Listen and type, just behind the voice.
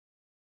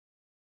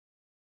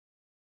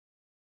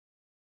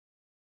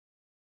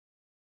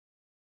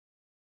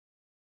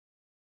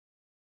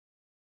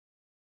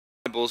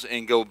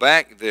And go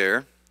back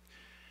there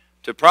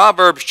to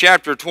Proverbs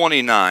chapter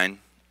 29,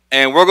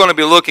 and we're going to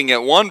be looking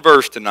at one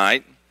verse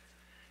tonight,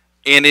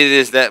 and it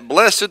is that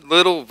blessed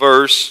little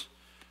verse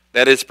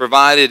that has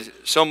provided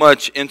so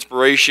much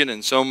inspiration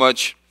and so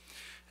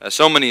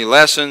many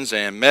lessons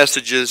and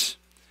messages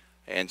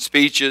and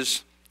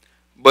speeches,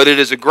 but it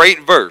is a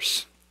great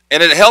verse,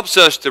 and it helps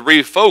us to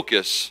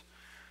refocus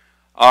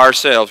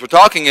ourselves. We're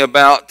talking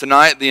about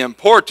tonight the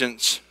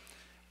importance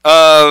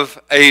of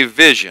a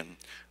vision.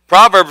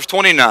 Proverbs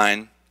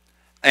 29,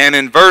 and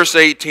in verse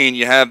 18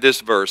 you have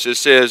this verse. It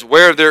says,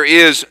 "Where there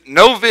is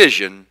no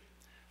vision,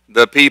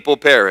 the people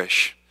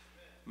perish.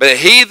 But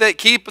he that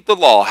keepeth the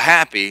law,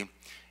 happy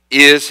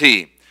is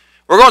he."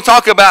 We're going to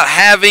talk about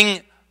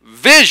having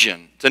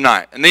vision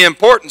tonight and the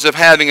importance of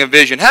having a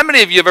vision. How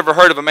many of you have ever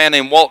heard of a man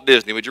named Walt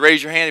Disney? Would you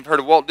raise your hand if you've heard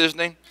of Walt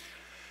Disney?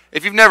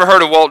 If you've never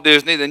heard of Walt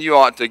Disney, then you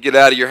ought to get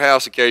out of your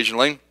house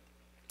occasionally.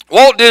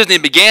 Walt Disney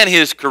began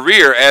his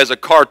career as a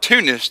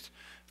cartoonist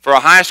for a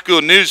high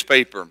school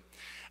newspaper.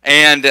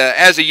 And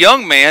as a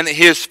young man,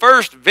 his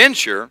first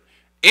venture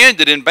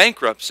ended in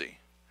bankruptcy.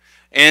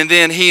 And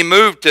then he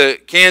moved to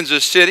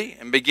Kansas City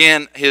and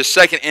began his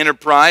second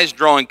enterprise,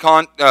 drawing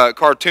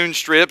cartoon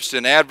strips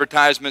and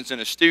advertisements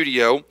in a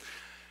studio.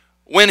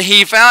 When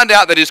he found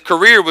out that his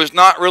career was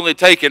not really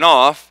taking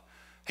off,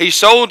 he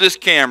sold his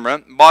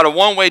camera, bought a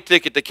one-way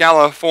ticket to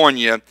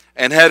California,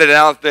 and headed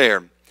out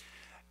there.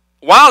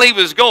 While he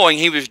was going,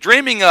 he was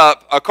dreaming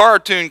up a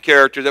cartoon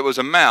character that was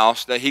a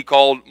mouse that he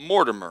called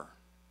Mortimer.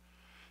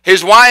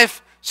 His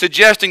wife,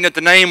 suggesting that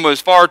the name was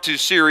far too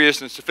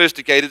serious and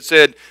sophisticated,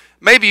 said,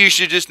 "Maybe you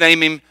should just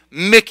name him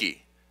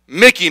Mickey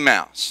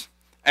Mouse."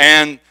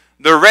 And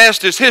the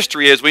rest is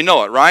history as we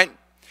know it, right?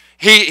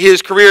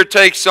 His career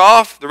takes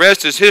off. The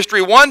rest is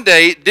history. One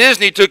day,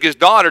 Disney took his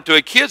daughter to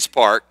a kids'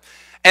 park,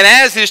 and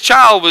as his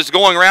child was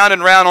going round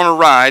and round on a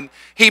ride,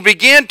 he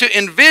began to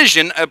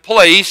envision a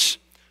place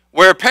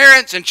where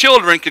parents and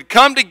children could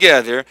come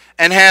together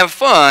and have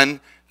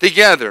fun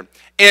together.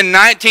 In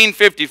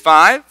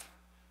 1955,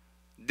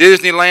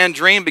 Disneyland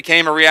dream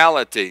became a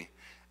reality,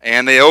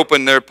 and they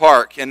opened their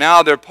park. And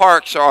now their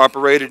parks are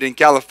operated in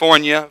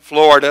California,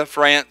 Florida,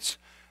 France,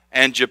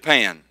 and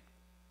Japan.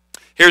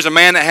 Here's a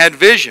man that had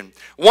vision.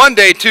 One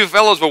day, two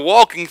fellows were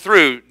walking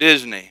through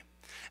Disney,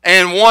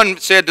 and one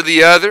said to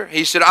the other,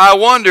 he said, "I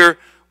wonder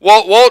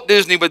what Walt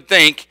Disney would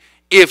think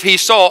if he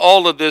saw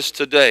all of this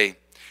today."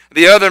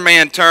 The other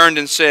man turned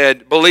and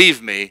said,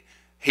 "Believe me,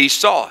 he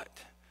saw it."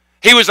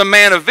 He was a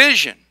man of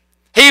vision.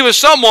 He was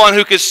someone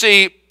who could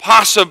see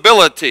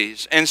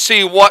possibilities and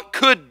see what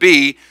could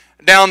be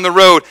down the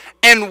road.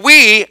 And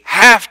we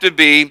have to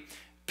be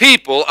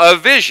people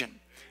of vision.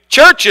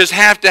 Churches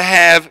have to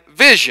have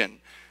vision.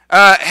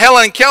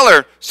 Helen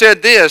Keller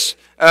said this,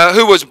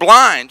 who was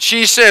blind.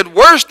 She said,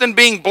 "Worse than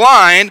being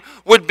blind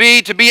would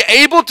be to be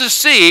able to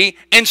see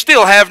and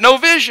still have no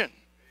vision."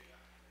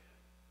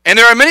 And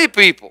there are many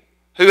people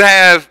who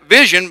have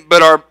vision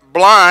but are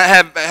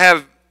blind,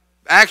 have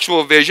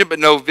actual vision but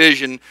no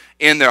vision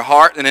in their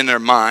heart and in their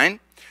mind.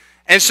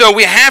 And so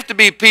we have to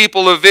be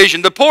people of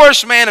vision. The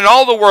poorest man in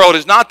all the world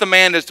is not the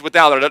man that's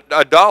without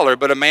a dollar,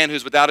 but a man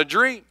who's without a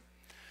dream.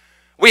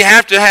 We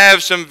have to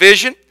have some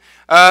vision.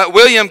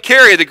 William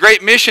Carey, the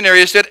great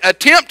missionary, said,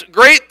 "Attempt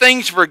great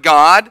things for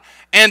God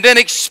and then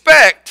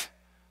expect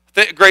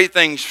great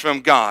things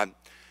from God."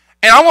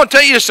 And I want to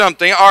tell you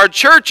something. Our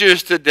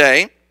churches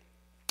today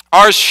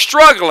are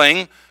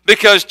struggling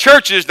because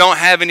churches don't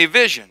have any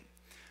vision.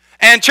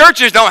 And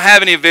churches don't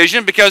have any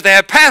vision because they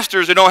have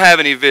pastors that don't have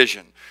any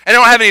vision. And they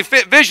don't have any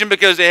vision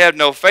because they have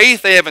no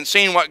faith. They haven't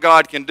seen what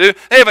God can do.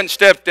 They haven't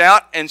stepped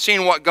out and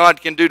seen what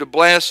God can do to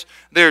bless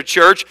their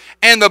church.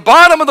 And the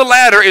bottom of the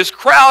ladder is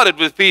crowded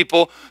with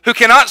people who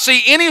cannot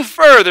see any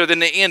further than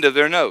the end of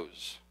their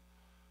nose.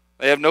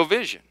 They have no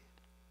vision.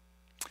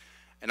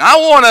 And I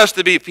want us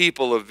to be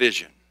people of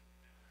vision.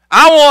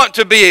 I want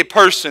to be a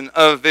person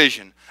of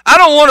vision. I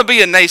don't want to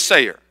be a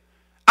naysayer.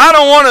 I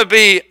don't want to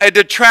be a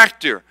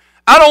detractor.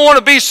 I don't want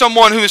to be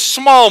someone who's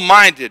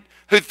small-minded,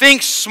 who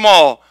thinks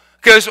small.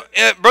 Because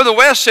Brother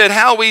West said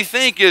how we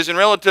think is in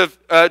relative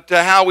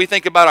to how we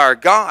think about our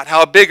God,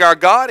 how big our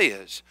God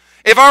is.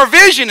 If our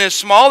vision is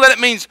small, then it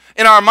means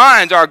in our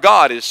minds our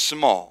God is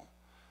small.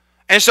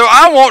 And so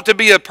I want to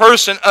be a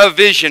person of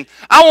vision.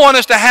 I want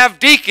us to have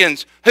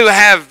deacons who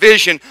have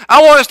vision.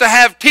 I want us to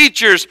have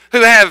teachers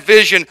who have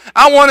vision.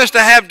 I want us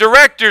to have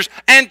directors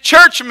and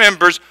church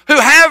members who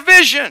have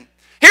vision.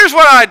 Here's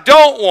what I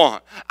don't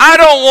want. I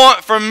don't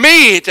want for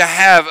me to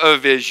have a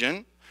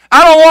vision.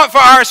 I don't want for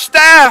our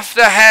staff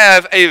to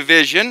have a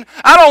vision.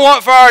 I don't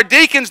want for our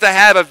deacons to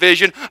have a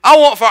vision. I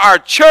want for our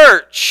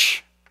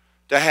church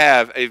to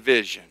have a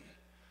vision.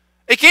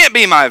 It can't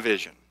be my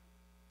vision.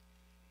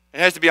 It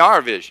has to be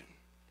our vision.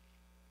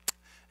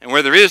 And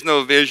where there is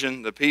no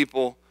vision, the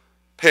people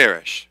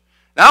perish.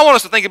 Now I want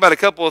us to think about a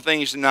couple of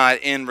things tonight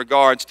in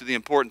regards to the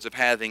importance of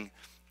having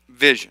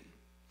vision.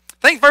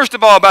 Think first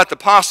of all about the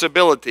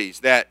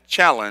possibilities that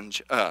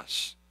challenge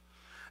us.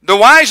 The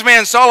wise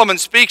man Solomon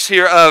speaks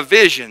here of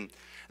vision.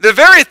 The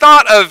very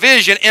thought of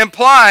vision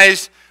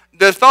implies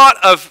the thought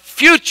of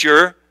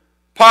future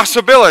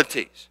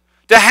possibilities.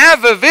 To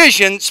have a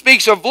vision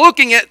speaks of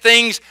looking at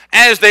things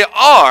as they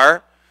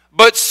are,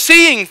 but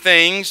seeing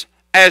things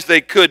as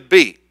they could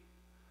be.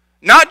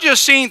 Not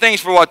just seeing things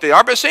for what they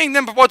are, but seeing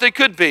them for what they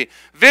could be.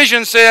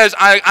 Vision says,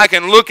 I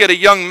can look at a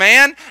young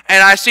man,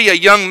 and I see a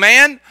young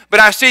man, but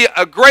I see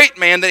a great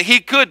man that he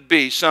could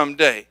be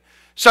someday.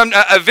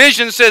 A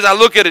vision says, I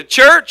look at a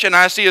church, and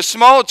I see a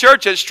small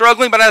church that's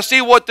struggling, but I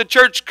see what the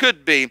church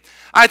could be.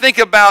 I think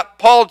about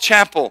Paul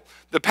Chappell,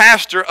 the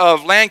pastor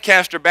of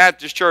Lancaster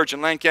Baptist Church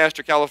in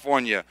Lancaster,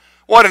 California.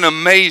 What an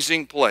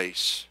amazing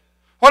place.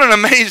 What an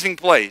amazing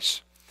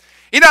place.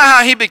 You know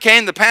how he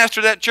became the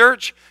pastor of that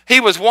church? He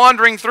was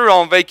wandering through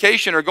on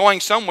vacation or going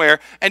somewhere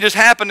and just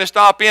happened to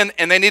stop in,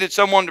 and they needed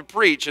someone to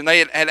preach. And they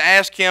had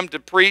asked him to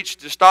preach,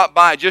 to stop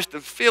by just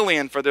to fill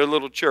in for their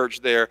little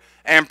church there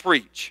and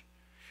preach.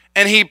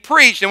 And he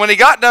preached, and when he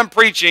got done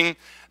preaching,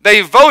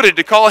 they voted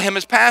to call him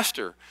as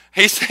pastor.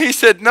 He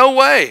said, no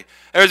way.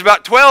 There was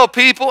about 12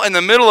 people in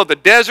the middle of the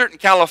desert in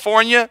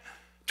California.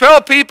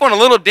 12 people in a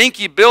little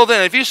dinky building.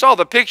 And if you saw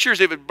the pictures,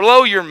 it would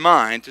blow your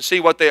mind to see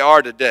what they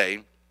are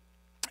today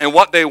and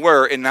what they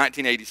were in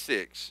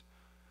 1986.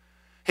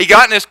 He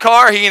got in his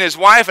car, he and his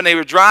wife, and they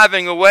were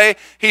driving away.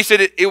 He said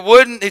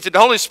the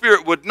Holy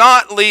Spirit would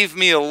not leave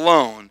me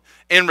alone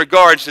in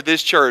regards to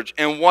this church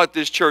and what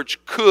this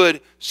church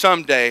could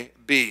someday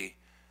be.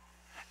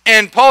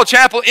 And Paul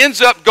Chappell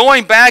ends up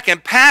going back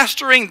and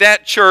pastoring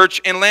that church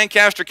in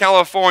Lancaster,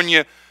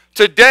 California.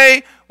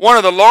 Today, one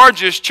of the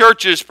largest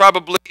churches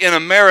probably in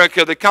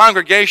America. The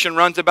congregation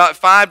runs about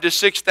 5,000 to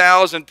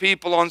 6,000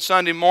 people on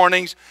Sunday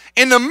mornings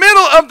in the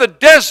middle of the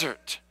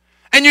desert.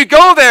 And you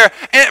go there,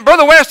 and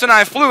Brother West and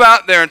I flew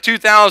out there in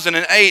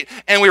 2008,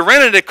 and we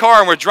rented a car,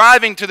 and we're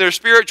driving to their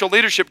spiritual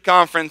leadership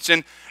conference,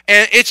 and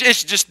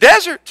it's just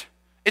desert.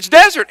 It's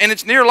desert, and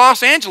it's near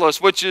Los Angeles,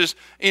 which is,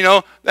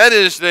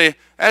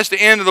 that's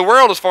the end of the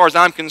world as far as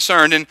I'm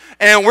concerned.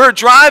 And we're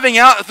driving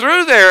out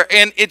through there,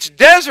 and it's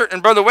desert.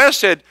 And Brother West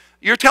said,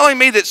 you're telling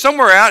me that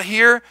somewhere out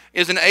here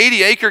is an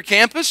 80-acre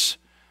campus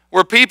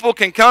where people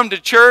can come to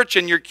church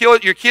and your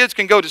kids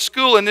can go to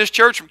school in this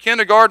church from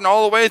kindergarten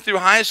all the way through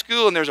high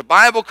school, and there's a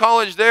Bible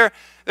college there.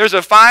 There's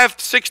a 5,000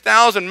 to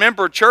 6,000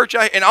 member church,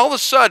 and all of a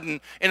sudden,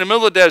 in the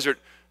middle of the desert,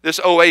 this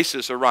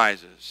oasis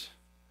arises.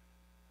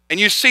 And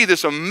you see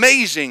this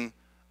amazing,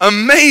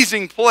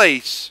 amazing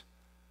place.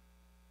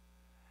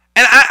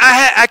 And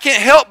I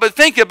can't help but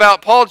think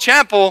about Paul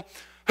Chappell,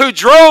 who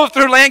drove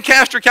through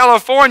Lancaster,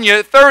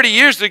 California 30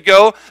 years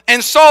ago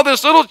and saw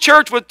this little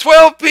church with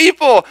 12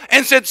 people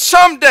and said,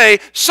 someday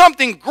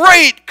something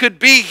great could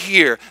be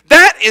here.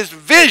 That is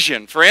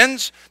vision,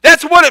 friends.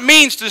 That's what it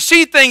means to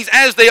see things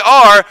as they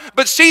are,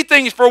 but see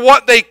things for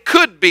what they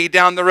could be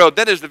down the road.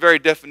 That is the very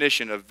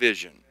definition of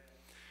vision.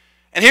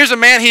 And here's a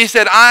man, he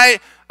said, all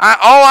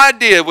I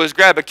did was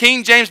grab a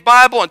King James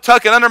Bible and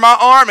tuck it under my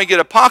arm and get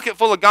a pocket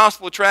full of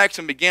gospel tracts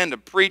and began to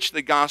preach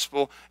the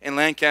gospel in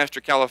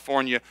Lancaster,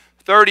 California.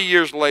 30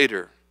 years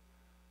later,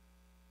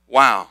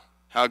 wow,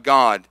 how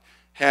God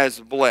has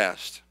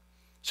blessed.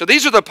 So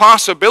these are the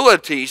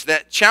possibilities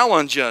that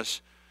challenge us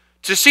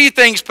to see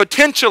things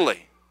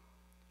potentially.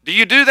 Do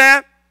you do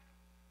that?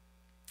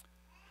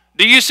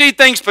 Do you see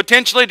things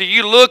potentially? Do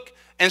you look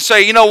and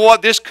say, you know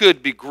what, this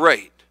could be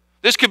great.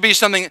 This could be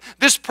something,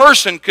 this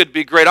person could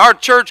be great. Our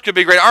church could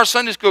be great. Our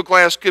Sunday school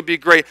class could be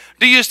great.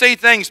 Do you see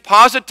things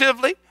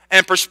positively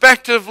and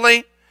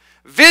prospectively?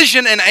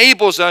 Vision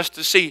enables us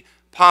to see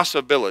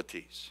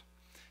possibilities.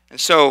 And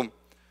so,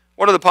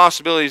 what are the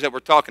possibilities that we're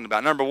talking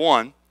about? Number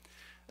one,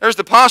 there's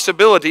the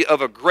possibility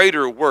of a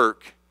greater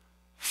work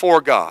for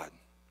God.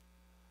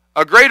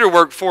 A greater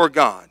work for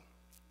God.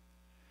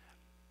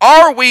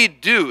 Are we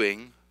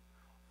doing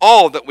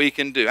all that we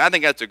can do? I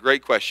think that's a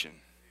great question.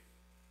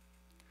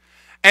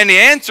 And the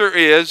answer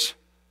is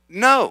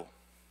no.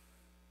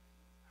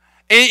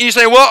 And you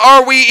say, well,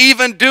 are we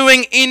even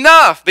doing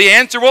enough? The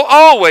answer will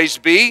always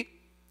be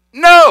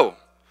no.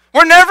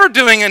 We're never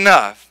doing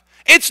enough.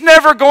 It's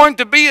never going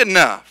to be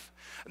enough.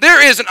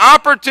 There is an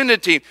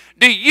opportunity.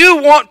 Do you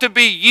want to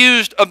be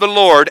used of the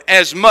Lord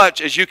as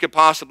much as you could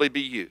possibly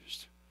be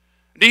used?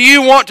 Do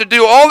you want to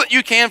do all that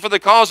you can for the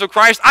cause of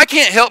Christ? I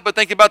can't help but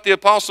think about the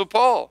Apostle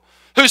Paul,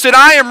 who said,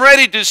 I am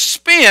ready to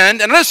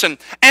spend, and listen,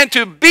 and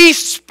to be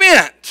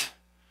spent,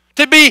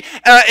 to be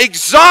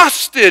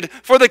exhausted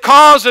for the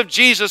cause of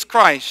Jesus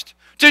Christ,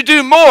 to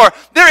do more.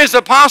 There is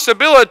a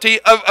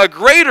possibility of a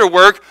greater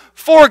work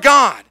for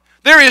God.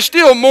 There is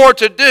still more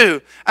to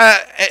do.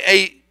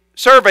 A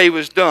survey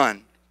was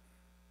done,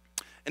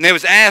 and it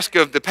was asked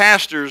of the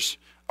pastors,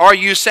 are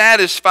you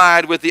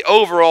satisfied with the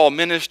overall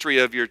ministry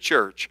of your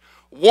church?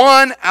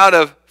 1 out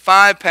of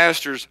 5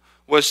 pastors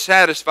was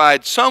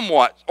satisfied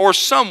somewhat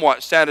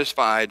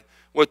satisfied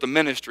with the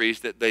ministries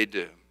that they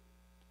do.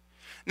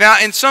 Now,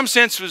 in some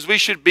senses, we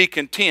should be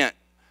content,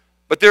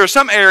 but there are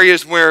some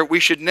areas where we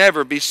should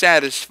never be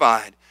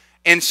satisfied.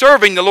 And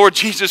serving the Lord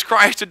Jesus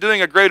Christ and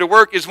doing a greater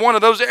work is one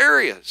of those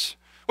areas.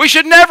 We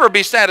should never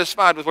be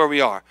satisfied with where we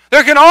are.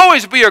 There can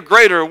always be a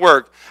greater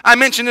work. I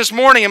mentioned this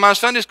morning in my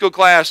Sunday school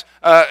class,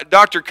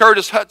 Dr.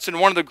 Curtis Hudson,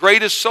 one of the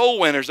greatest soul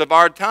winners of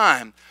our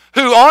time,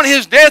 who on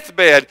his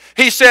deathbed,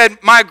 he said,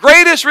 my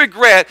greatest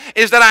regret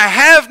is that I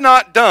have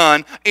not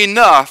done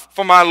enough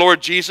for my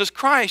Lord Jesus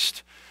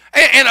Christ.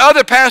 And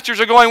other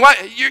pastors are going,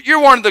 "What? You're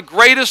one of the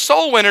greatest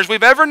soul winners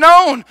we've ever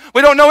known.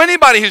 We don't know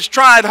anybody who's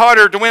tried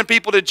harder to win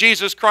people to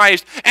Jesus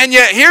Christ." And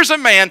yet here's a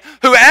man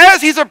who,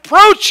 as he's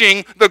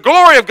approaching the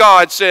glory of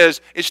God, says,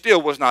 it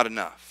still was not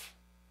enough.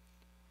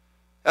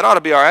 That ought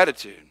to be our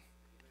attitude.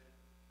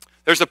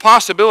 There's a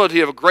possibility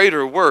of a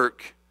greater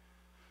work.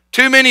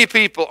 Too many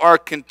people are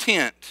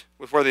content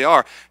with where they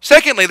are.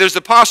 Secondly, there's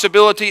the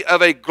possibility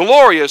of a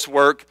glorious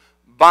work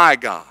by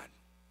God.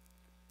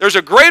 There's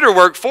a greater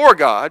work for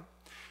God,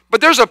 but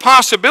there's a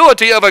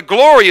possibility of a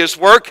glorious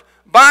work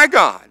by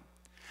God.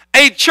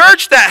 A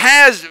church that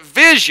has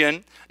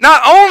vision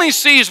not only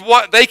sees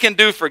what they can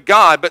do for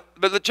God,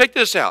 but check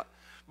this out,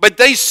 but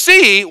they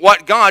see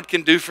what God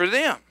can do for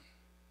them.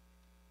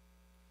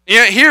 You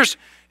know,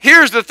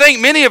 here's the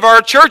thing. Many of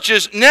our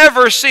churches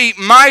never see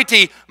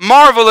mighty,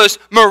 marvelous,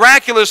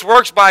 miraculous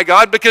works by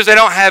God because they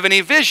don't have any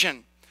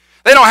vision.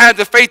 They don't have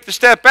the faith to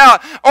step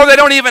out, or they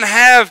don't even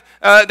have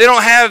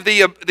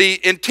the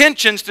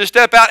intentions to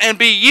step out and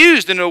be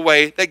used in a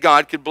way that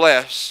God could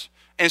bless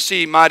and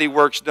see mighty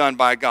works done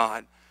by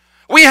God.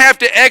 We have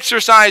to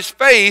exercise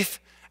faith,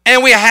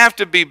 and we have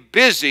to be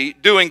busy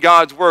doing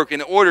God's work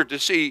in order to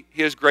see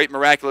His great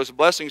miraculous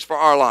blessings for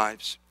our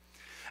lives.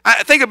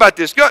 Think about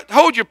this.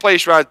 Hold your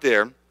place right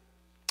there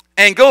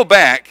and go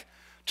back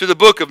to the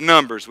book of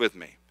Numbers with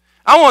me.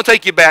 I want to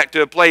take you back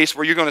to a place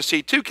where you're going to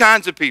see two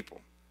kinds of people.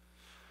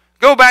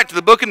 Go back to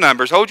the book of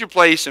Numbers. Hold your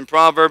place in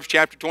Proverbs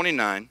chapter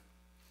 29.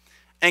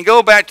 And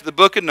go back to the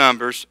book of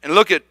Numbers and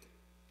look at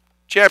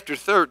chapter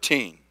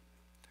 13.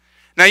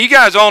 Now, you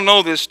guys all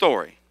know this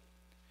story.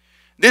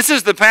 This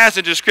is the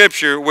passage of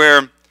Scripture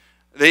where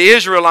the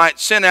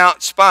Israelites sent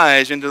out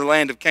spies into the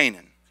land of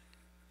Canaan.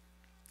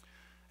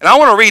 And I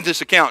want to read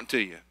this account to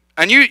you.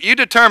 And you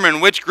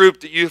determine which group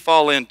that you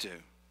fall into.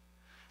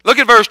 Look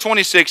at verse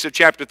 26 of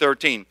chapter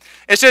 13.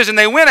 It says, and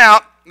they went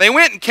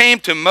and came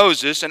to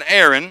Moses and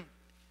Aaron,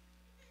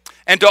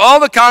 and to all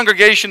the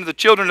congregation of the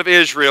children of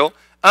Israel,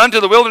 unto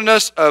the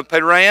wilderness of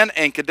Paran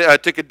and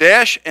to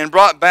Kadesh, and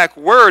brought back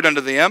word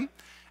unto them,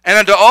 and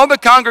unto all the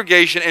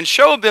congregation, and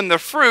showed them the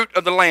fruit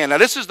of the land. Now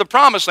this is the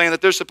promised land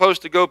that they're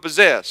supposed to go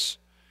possess.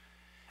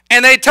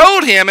 And they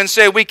told him and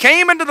said, we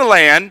came into the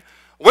land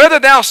whither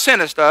thou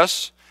sentest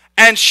us,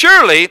 and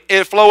surely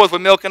it floweth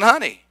with milk and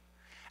honey.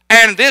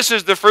 And this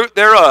is the fruit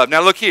thereof.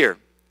 Now look here.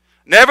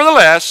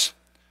 Nevertheless,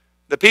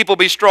 the people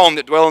be strong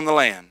that dwell in the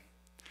land.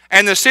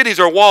 And the cities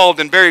are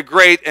walled and very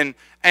great.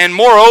 And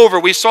moreover,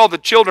 we saw the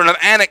children of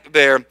Anak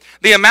there.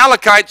 The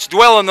Amalekites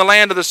dwell in the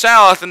land of the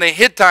south, and the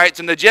Hittites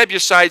and the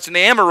Jebusites and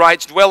the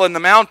Amorites dwell in the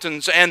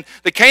mountains, and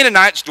the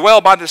Canaanites dwell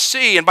by the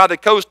sea and by the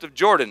coast of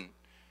Jordan.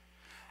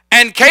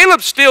 And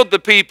Caleb stilled the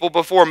people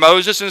before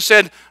Moses and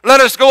said, let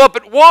us go up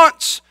at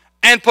once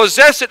and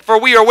possess it, for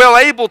we are well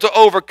able to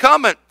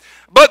overcome it.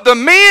 But the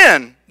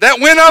men that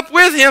went up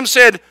with him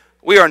said,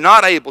 we are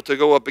not able to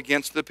go up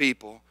against the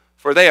people,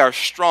 for they are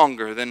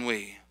stronger than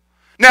we.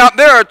 Now,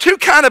 there are two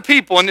kind of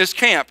people in this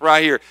camp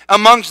right here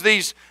amongst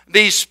these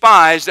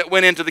spies that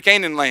went into the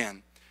Canaan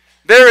land.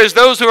 There is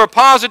those who are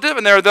positive,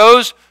 and there are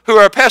those who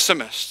are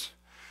pessimists.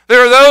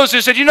 There are those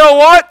who said, you know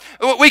what?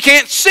 We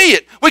can't see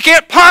it. We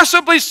can't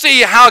possibly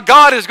see how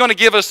God is going to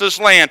give us this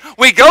land.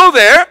 We go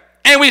there,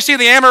 and we see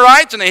the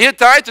Amorites and the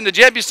Hittites and the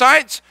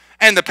Jebusites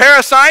and the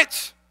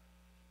Perizzites.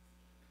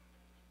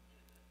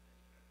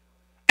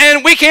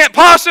 And we can't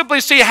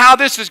possibly see how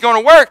this is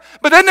going to work.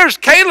 But then there's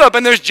Caleb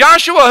and there's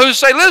Joshua who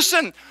say,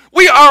 listen,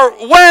 we are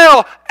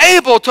well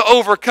able to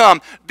overcome.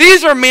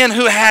 These are men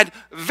who had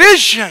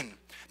vision.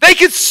 They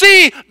could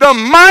see the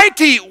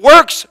mighty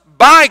works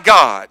by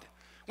God.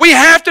 We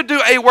have to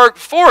do a work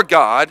for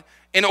God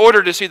in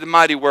order to see the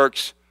mighty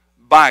works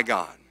by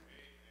God.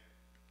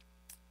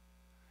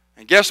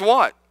 And guess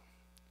what?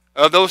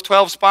 Of those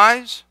 12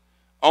 spies,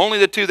 only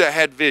the two that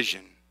had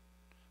vision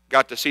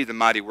got to see the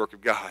mighty work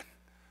of God.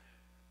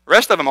 The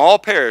rest of them all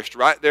perished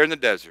right there in the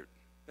desert.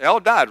 They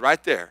all died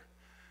right there.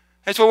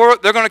 And so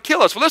they're going to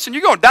kill us. Well, listen,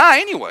 you're going to die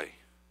anyway.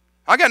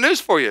 I got news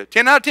for you.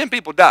 10 out of 10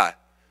 people die.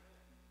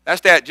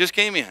 That just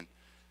came in.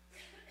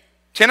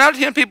 10 out of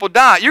 10 people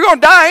die. You're going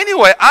to die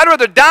anyway. I'd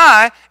rather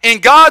die in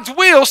God's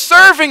will,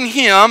 serving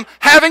Him,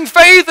 having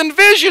faith and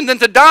vision, than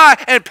to die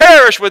and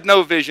perish with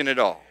no vision at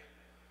all.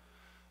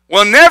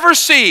 We'll never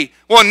see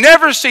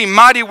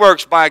mighty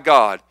works by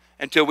God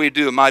until we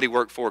do a mighty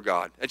work for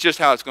God. That's just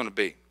how it's going to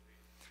be.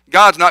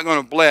 God's not going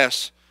to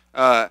bless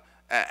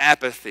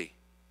apathy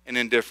and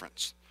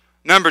indifference.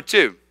 Number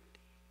two,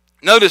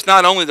 notice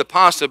not only the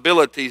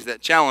possibilities that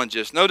challenge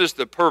us, notice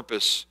the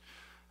purpose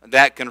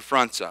that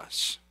confronts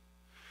us.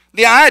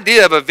 The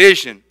idea of a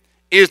vision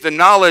is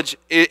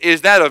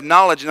that of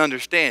knowledge and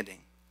understanding.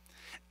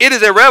 It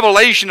is a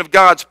revelation of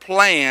God's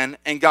plan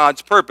and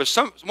God's purpose.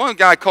 One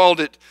guy called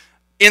it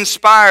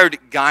inspired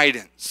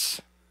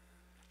guidance.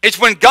 It's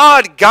when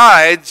God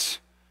guides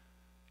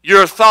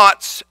your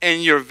thoughts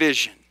and your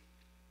vision.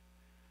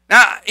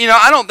 Now,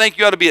 I don't think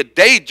you ought to be a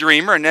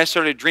daydreamer and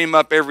necessarily dream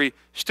up every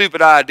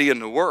stupid idea in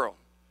the world.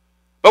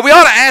 But we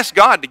ought to ask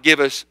God to give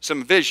us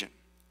some vision.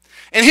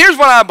 And here's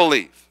what I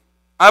believe.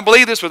 I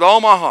believe this with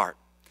all my heart.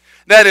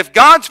 That if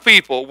God's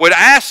people would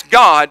ask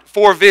God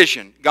for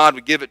vision, God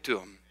would give it to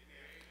them.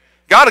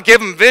 God will give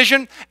them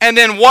vision, and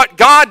then what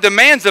God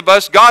demands of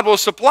us, God will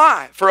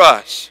supply for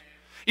us.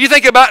 You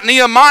think about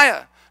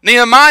Nehemiah.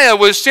 Nehemiah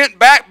was sent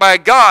back by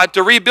God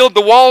to rebuild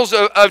the walls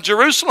of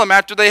Jerusalem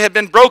after they had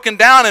been broken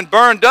down and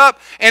burned up,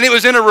 and it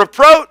was in a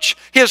reproach.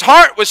 His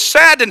heart was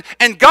saddened,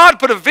 and God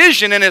put a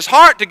vision in his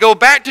heart to go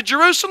back to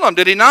Jerusalem,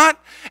 did he not?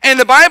 And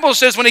the Bible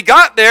says when he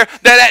got there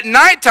that at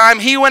nighttime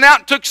he went out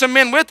and took some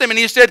men with him, and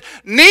he said,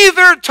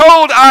 "Neither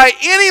told I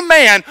any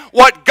man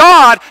what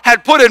God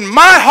had put in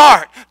my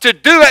heart to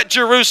do at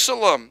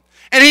Jerusalem."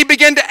 And he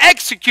began to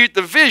execute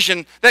the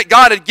vision that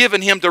God had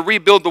given him to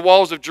rebuild the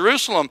walls of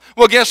Jerusalem.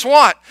 Well, guess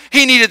what?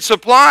 He needed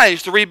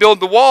supplies to rebuild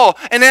the wall.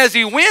 And as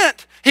he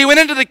went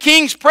into the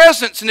king's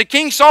presence, and the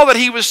king saw that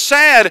he was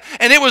sad,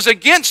 and it was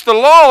against the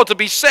law to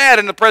be sad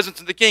in the presence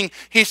of the king.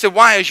 He said,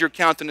 "Why is your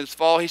countenance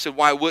fall?" He said,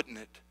 "Why wouldn't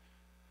it?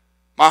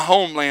 My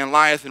homeland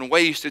lieth in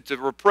waste. It's a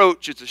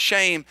reproach. It's a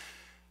shame."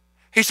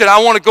 He said, "I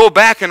want to go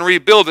back and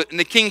rebuild it." And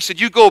the king said,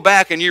 "You go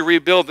back and you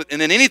rebuild it.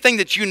 And then anything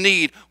that you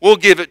need, we'll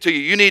give it to you.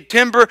 You need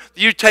timber,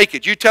 you take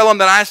it. You tell them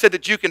that I said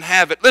that you can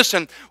have it."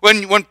 Listen,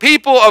 when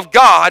people of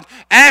God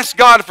ask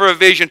God for a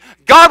vision,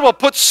 God will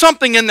put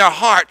something in their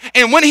heart.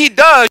 And when he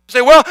does, you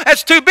say, "Well,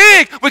 that's too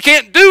big. We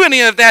can't do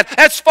any of that.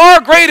 That's far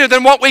greater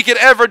than what we could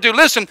ever do."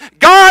 Listen,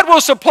 God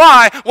will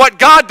supply what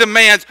God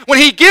demands. When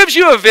he gives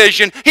you a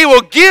vision, he will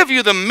give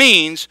you the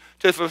means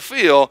to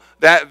fulfill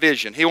that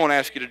vision. He won't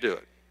ask you to do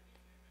it.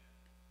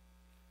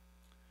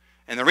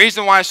 And the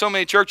reason why so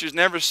many churches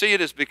never see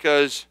it is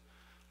because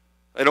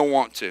they don't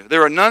want to.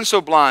 There are none so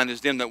blind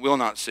as them that will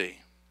not see.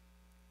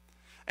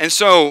 And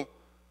so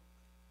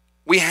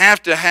we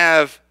have to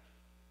have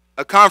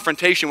a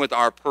confrontation with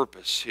our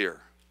purpose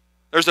here.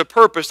 There's a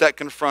purpose that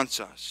confronts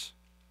us.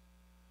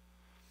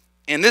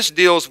 And this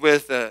deals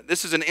with,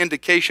 this is an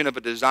indication of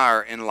a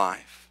desire in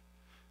life.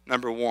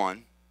 Number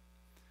one,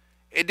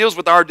 it deals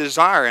with our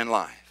desire in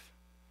life.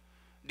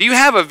 Do you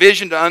have a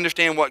vision to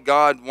understand what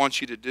God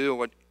wants you to do,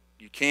 what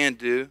you can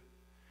do,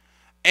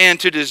 and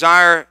to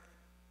desire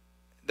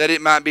that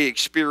it might be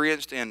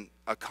experienced and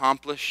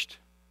accomplished?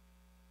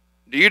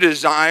 Do you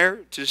desire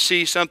to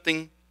see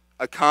something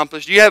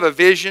accomplished? Do you have a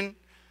vision?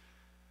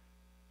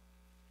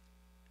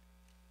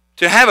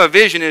 To have a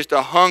vision is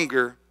to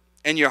hunger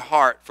in your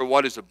heart for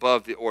what is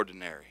above the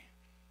ordinary.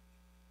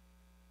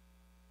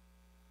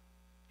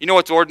 You know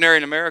what's ordinary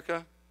in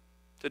America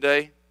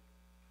today?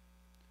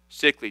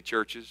 Sickly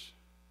churches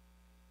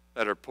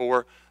that are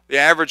poor. The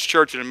average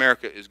church in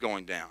America is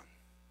going down.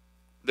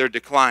 They're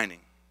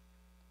declining.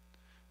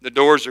 The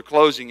doors are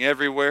closing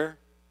everywhere.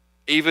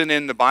 Even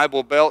in the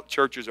Bible Belt,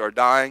 churches are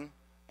dying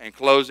and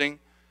closing.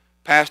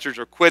 Pastors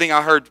are quitting.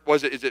 I heard,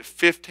 is it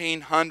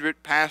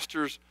 1,500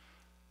 pastors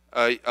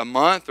a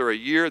month or a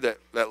year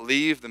that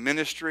leave the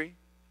ministry?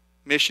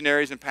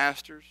 Missionaries and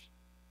pastors.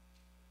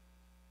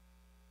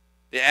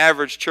 The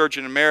average church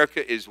in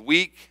America is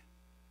weak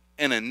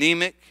and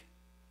anemic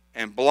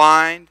and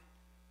blind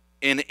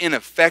and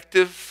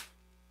ineffective.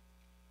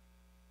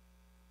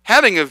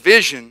 Having a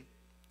vision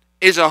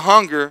is a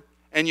hunger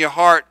in your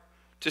heart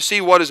to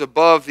see what is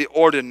above the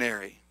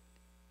ordinary.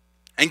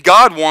 And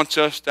God wants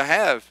us to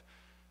have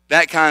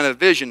that kind of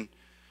vision.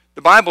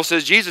 The Bible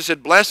says, Jesus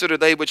said, "Blessed are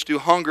they which do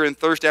hunger and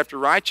thirst after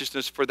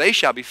righteousness, for they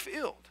shall be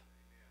filled."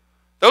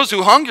 Those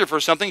who hunger for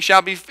something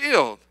shall be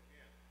filled.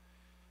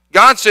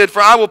 God said,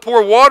 "For I will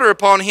pour water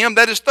upon him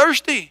that is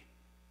thirsty."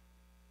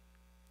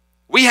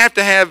 We have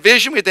to have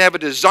vision. We have to have a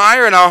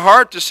desire in our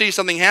heart to see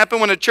something happen.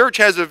 When a church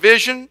has a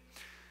vision,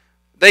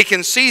 they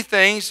can see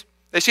things.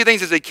 They see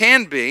things as they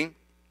can be,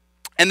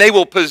 and they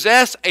will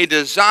possess a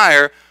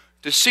desire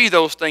to see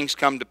those things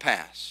come to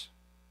pass.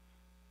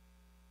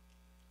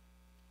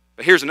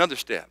 But here's another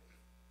step.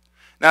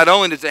 Not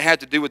only does it have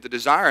to do with the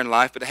desire in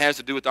life, but it has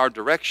to do with our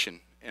direction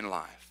in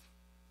life,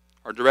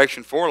 our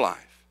direction for life.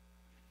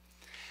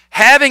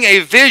 Having a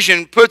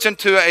vision puts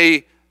into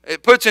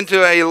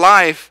a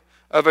life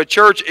of a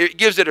church, it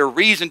gives it a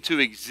reason to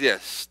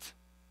exist.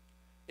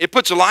 It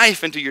puts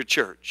life into your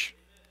church.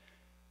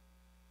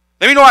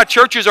 Let me know why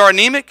churches are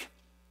anemic,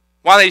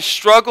 why they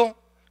struggle,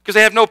 because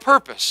they have no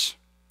purpose.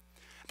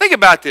 Think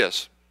about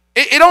this.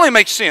 It only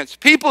makes sense.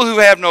 People who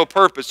have no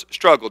purpose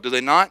struggle, do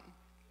they not?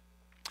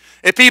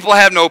 If people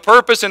have no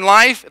purpose in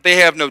life, if they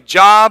have no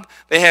job,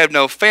 they have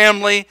no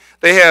family,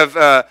 they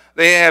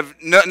have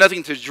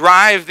nothing to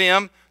drive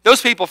them,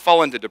 those people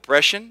fall into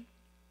depression.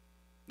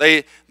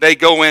 They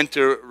go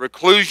into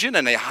reclusion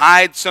and they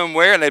hide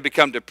somewhere and they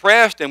become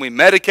depressed, and we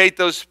medicate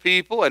those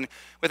people and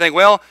we think,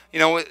 well,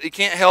 you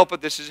can't help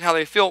it, this is how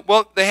they feel.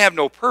 Well, they have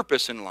no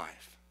purpose in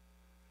life.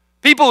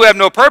 People who have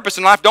no purpose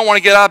in life don't want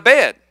to get out of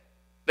bed.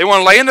 They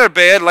want to lay in their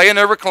bed, lay in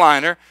their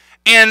recliner,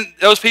 and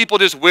those people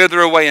just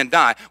wither away and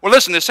die. Well,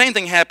 listen, the same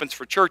thing happens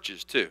for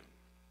churches too.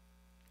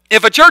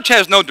 If a church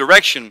has no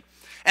direction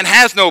and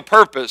has no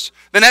purpose,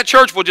 then that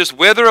church will just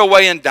wither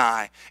away and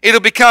die. It'll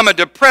become a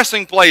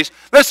depressing place.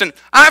 Listen,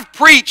 I've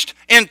preached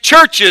in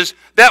churches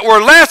that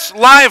were less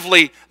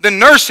lively than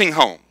nursing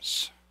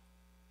homes.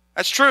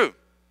 That's true.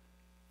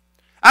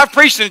 I've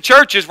preached in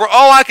churches where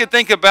all I could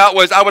think about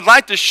was I would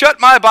like to shut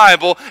my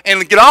Bible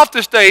and get off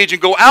the stage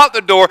and go out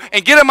the door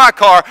and get in my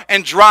car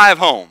and drive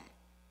home.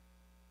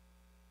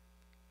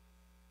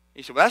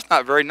 He said, well, that's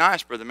not very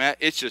nice, Brother Matt.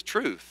 It's just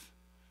truth.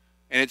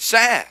 And it's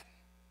sad.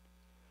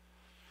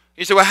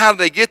 He said, well, how do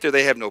they get there?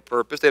 They have no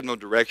purpose. They have no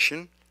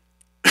direction.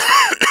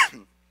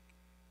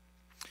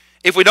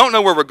 If we don't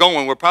know where we're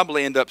going, we'll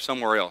probably end up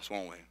somewhere else,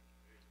 won't we?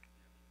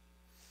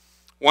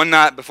 One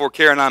night before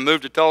Kara and I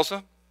moved to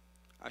Tulsa,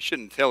 I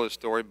shouldn't tell this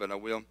story, but I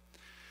will.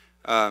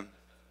 I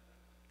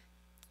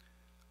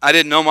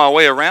didn't know my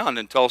way around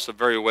in Tulsa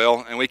very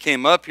well, and we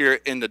came up here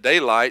in the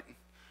daylight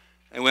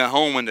and went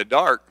home in the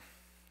dark.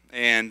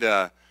 And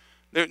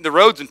the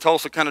roads in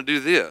Tulsa kind of do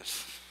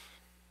this.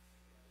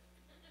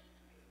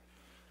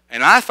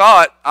 And I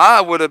thought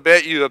I would have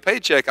bet you a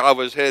paycheck I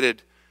was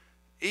headed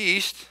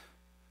east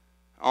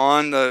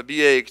on the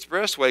BA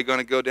Expressway, going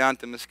to go down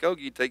to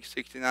Muskogee, take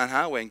 69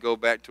 Highway, and go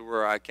back to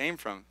where I came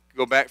from,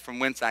 go back from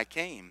whence I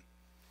came.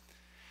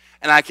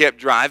 And I kept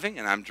driving,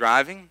 and I'm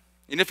driving.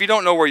 And if you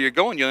don't know where you're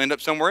going, you'll end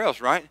up somewhere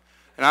else, right?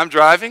 And I'm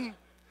driving,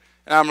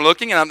 and I'm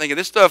looking, and I'm thinking,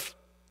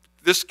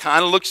 this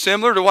kind of looks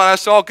similar to what I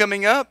saw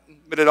coming up,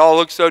 but it all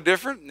looks so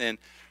different. And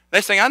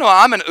next thing I know,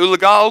 I'm in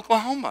Oologah,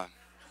 Oklahoma.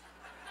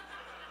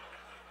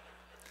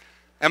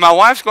 And my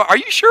wife's going, are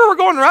you sure we're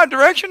going the right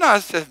direction? I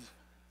said,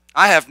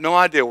 I have no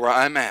idea where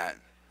I'm at.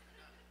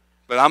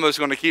 But I'm just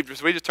going to keep,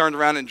 so we just turned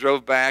around and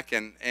drove back,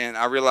 and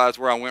I realized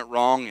where I went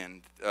wrong,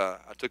 and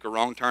I took a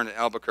wrong turn at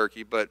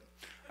Albuquerque. But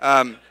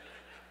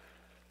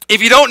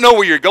if you don't know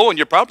where you're going,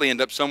 you'll probably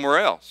end up somewhere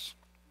else.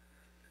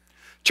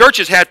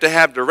 Churches have to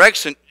have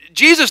direction.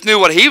 Jesus knew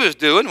what he was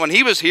doing when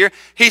he was here.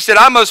 He said,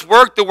 I must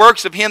work the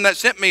works of him that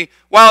sent me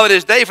while it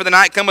is day, for the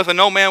night cometh and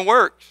no man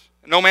works.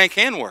 No man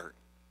can work.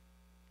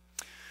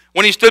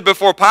 When he stood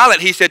before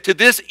Pilate, he said, to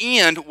this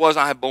end was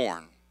I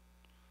born.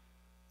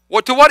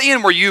 To what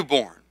end were you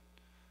born?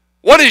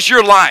 What is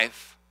your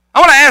life? I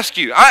want to ask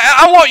you,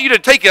 I want you to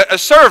take a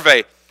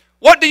survey.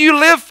 What do you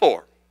live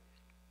for?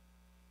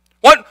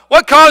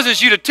 What causes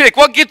you to tick?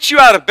 What gets you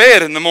out of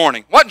bed in the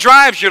morning? What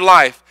drives your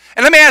life?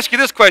 And let me ask you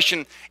this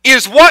question.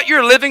 Is what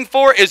you're living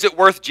for, is it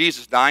worth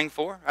Jesus dying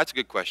for? That's a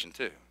good question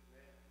too.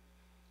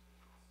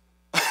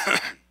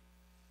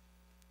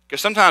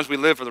 Because sometimes we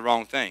live for the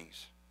wrong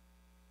things.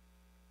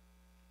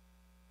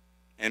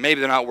 And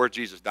maybe they're not worth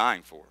Jesus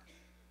dying for.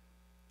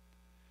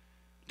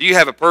 Do you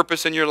have a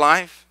purpose in your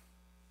life?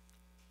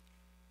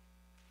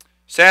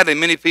 Sadly,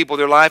 many people,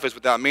 their life is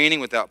without meaning,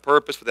 without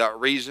purpose, without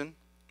reason,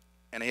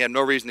 and they have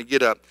no reason to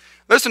get up.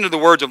 Listen to the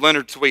words of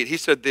Leonard Sweet. He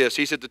said this.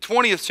 He said, the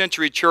 20th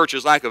century church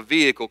is like a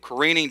vehicle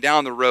careening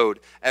down the road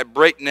at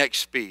breakneck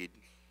speed.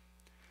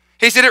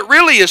 He said, it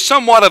really is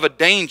somewhat of a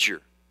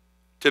danger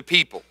to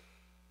people.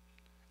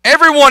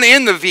 Everyone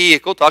in the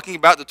vehicle, talking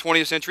about the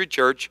 20th century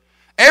church,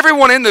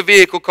 everyone in the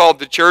vehicle called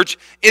the church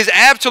is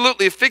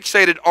absolutely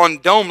fixated on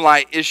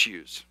dome-light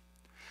issues.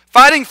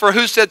 Fighting for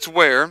who sits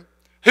where,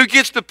 who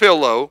gets the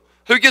pillow,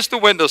 who gets the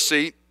window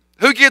seat,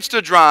 who gets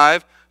to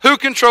drive, who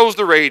controls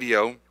the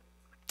radio.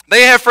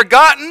 They have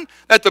forgotten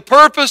that the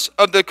purpose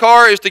of the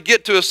car is to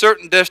get to a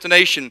certain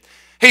destination.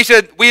 He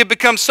said, we have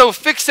become so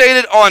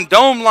fixated on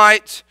dome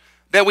lights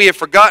that we have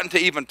forgotten to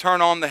even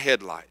turn on the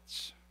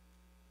headlights.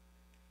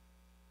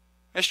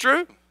 That's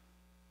true.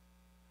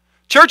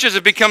 Churches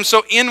have become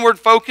so inward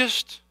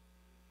focused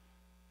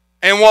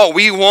and what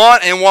we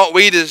want and what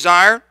we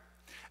desire.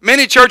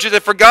 Many churches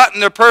have forgotten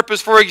their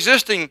purpose for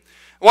existing.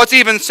 What's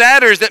even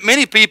sadder is that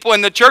many people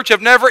in the church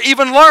have never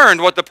even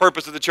learned what the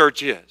purpose of the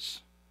church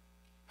is.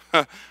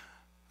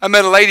 I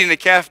met a lady in a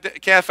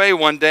cafe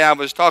one day. I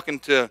was talking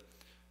to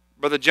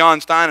Brother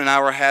John Stein, and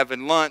I were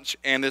having lunch,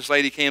 and this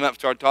lady came up and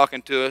started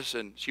talking to us,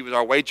 and she was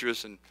our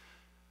waitress, and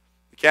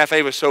the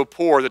cafe was so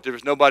poor that there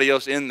was nobody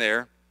else in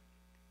there.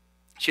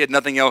 She had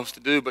nothing else to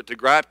do but to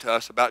gripe to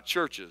us about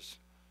churches.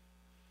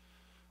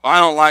 Well, I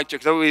don't like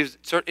church.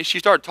 So she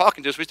started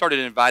talking to us. We started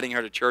inviting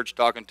her to church,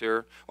 talking to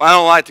her. Well, I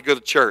don't like to go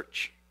to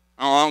church.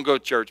 I don't go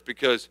to church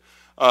because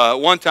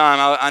one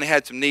time I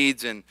had some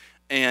needs, and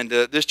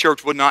this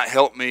church would not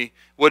help me,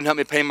 wouldn't help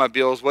me pay my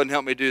bills, wouldn't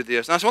help me do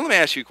this. And I said, well, let me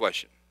ask you a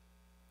question.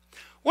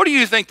 What do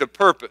you think the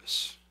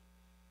purpose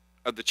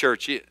of the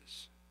church is?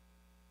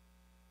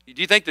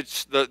 Do you think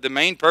that the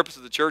main purpose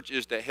of the church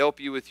is to help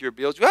you with your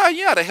bills? Well,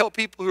 yeah, to help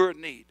people who are in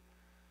need.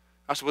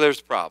 I said, well, there's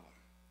the problem.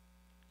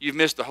 You've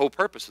missed the whole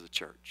purpose of the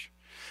church.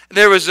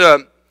 There was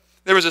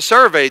a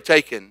survey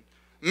taken.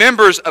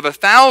 Members of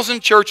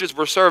 1,000 churches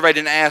were surveyed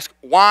and asked,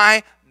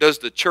 why does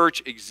the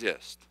church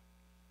exist?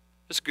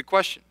 That's a good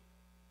question.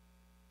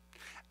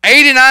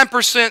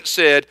 89%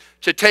 said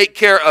to take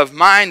care of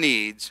my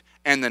needs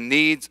and the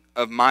needs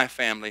of my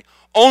family.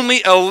 Only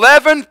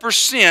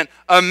 11%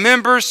 of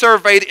members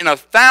surveyed in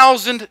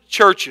 1,000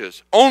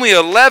 churches. Only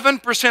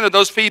 11% of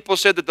those people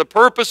said that the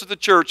purpose of the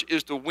church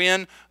is to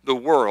win the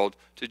world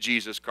to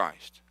Jesus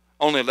Christ.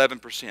 Only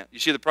 11%. You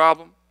see the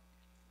problem?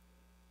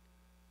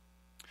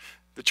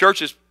 The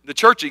church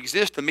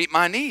exists to meet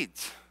my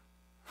needs.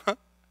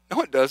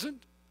 No, it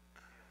doesn't.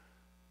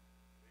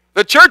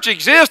 The church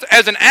exists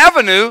as an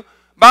avenue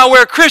by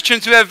where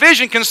Christians who have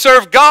vision can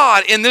serve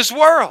God in this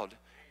world.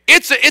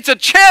 It's a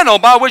channel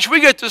by which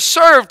we get to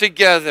serve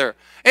together.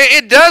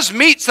 It does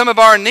meet some of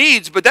our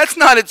needs, but that's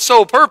not its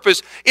sole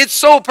purpose. Its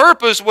sole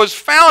purpose was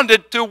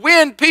founded to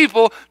win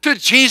people to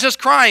Jesus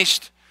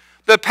Christ.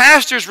 The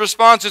pastor's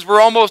responses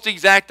were almost the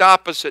exact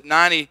opposite.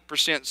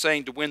 90%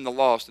 saying to win the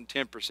lost and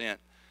 10%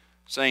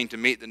 saying to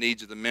meet the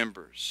needs of the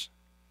members.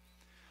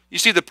 You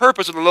see, the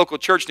purpose of the local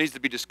church needs to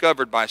be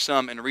discovered by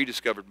some and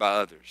rediscovered by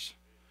others.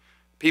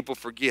 People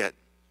forget.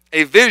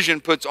 A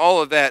vision puts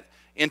all of that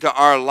into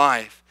our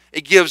life.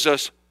 It gives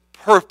us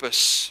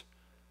purpose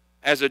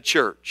as a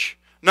church.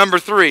 Number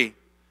 3,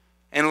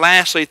 and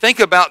lastly,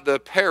 think about the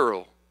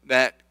peril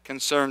that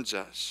concerns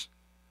us.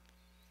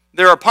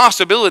 There are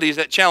possibilities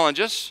that challenge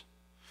us.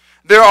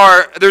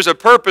 There's a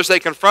purpose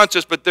that confronts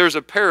us, but there's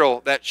a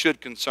peril that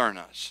should concern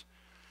us.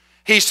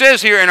 He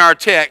says here in our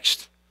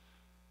text,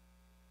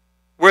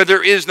 where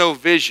there is no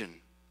vision,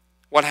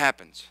 what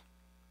happens?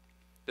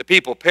 The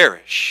people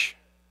perish.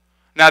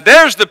 Now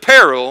there's the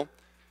peril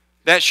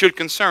that should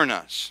concern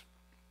us.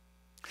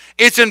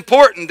 It's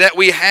important that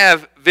we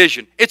have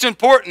vision. It's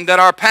important that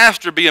our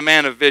pastor be a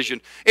man of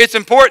vision. It's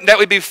important that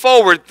we be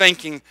forward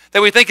thinking,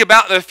 that we think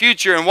about the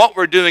future and what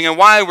we're doing and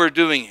why we're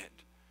doing it.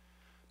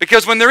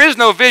 Because when there is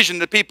no vision,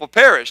 the people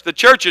perish. The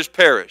churches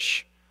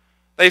perish.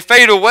 They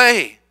fade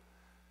away.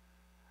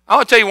 I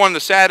want to tell you one of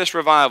the saddest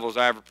revivals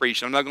I ever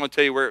preached. I'm not going to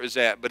tell you where it was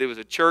at, but it was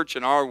a church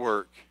in our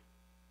work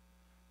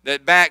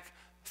that back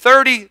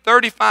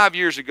 35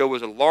 years ago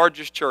was the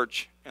largest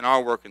church in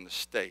our work in the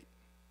state.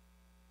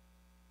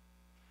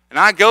 And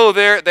I go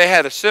there, they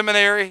had a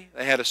seminary,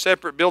 they had a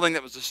separate building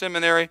that was a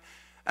seminary,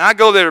 and I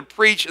go there to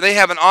preach, and they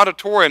have an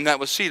auditorium that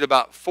would seat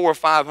about 400 or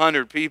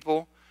 500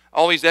 people,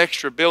 all these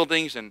extra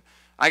buildings, and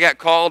I got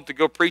called to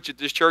go preach at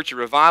this church, a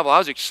revival. I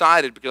was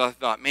excited because I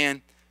thought,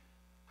 man,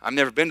 I've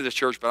never been to this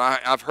church,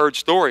 but I've heard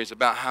stories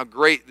about how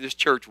great this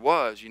church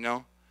was, you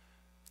know.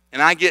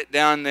 And I get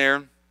down there,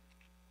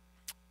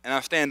 and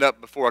I stand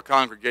up before a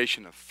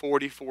congregation of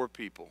 44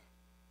 people.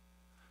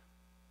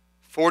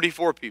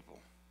 44 people.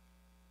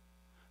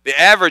 The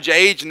average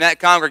age in that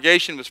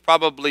congregation was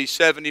probably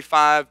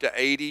 75 to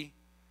 80.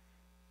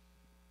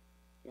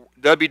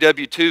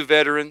 WW2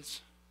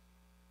 veterans.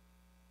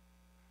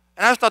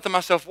 And I just thought to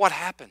myself, what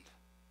happened?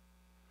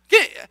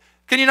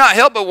 Can you not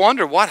help but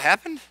wonder what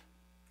happened?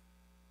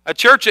 A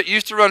church that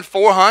used to run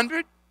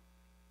 400,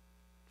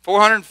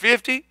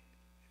 450,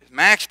 is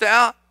maxed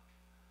out.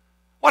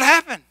 What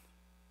happened?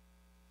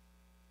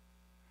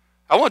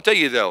 I want to tell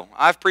you though,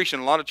 I've preached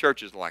in a lot of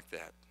churches like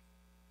that.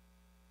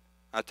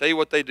 I'll tell you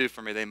what they do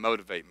for me. They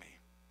motivate me.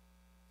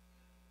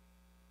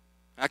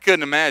 I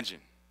couldn't imagine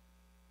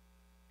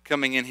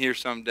coming in here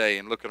someday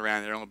and looking around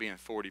and there only being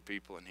 40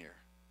 people in here.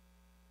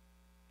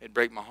 It'd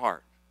break my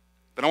heart.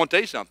 But I want to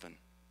tell you something.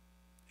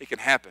 It can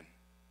happen.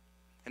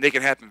 And it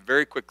can happen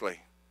very quickly.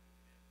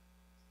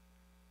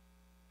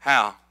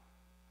 How?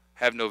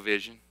 Have no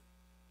vision.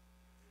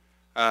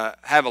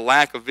 Have a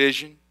lack of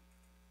vision.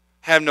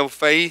 Have no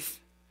faith.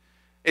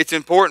 It's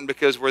important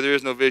because where there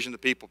is no vision, the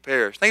people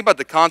perish. Think about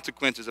the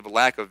consequences of a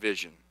lack of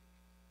vision.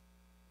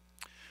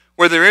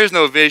 Where there is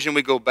no vision,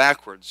 we go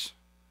backwards.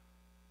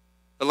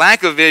 The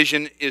lack of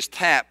vision is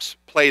taps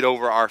played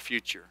over our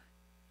future.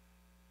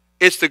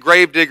 It's the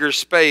gravedigger's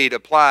spade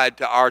applied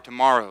to our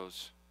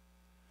tomorrows.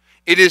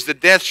 It is the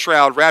death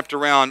shroud wrapped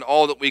around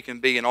all that we can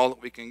be and all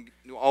we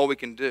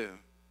can do.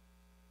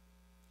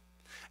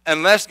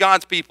 Unless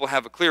God's people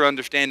have a clear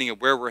understanding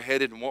of where we're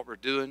headed and what we're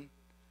doing,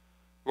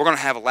 we're going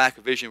to have a lack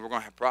of vision. We're going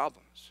to have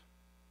problems.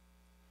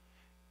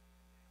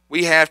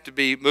 We have to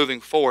be moving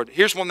forward.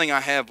 Here's one thing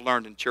I have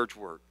learned in church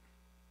work.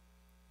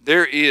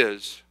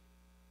 There's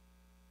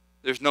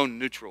no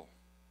neutral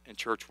in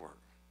church work.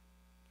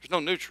 There's no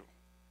neutral.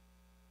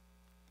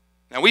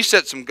 Now, we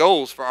set some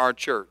goals for our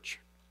church.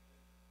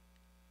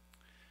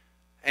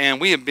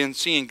 And we have been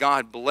seeing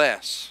God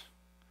bless.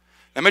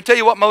 Let me tell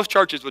you what most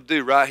churches would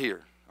do right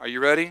here. Are you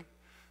ready?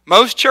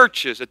 Most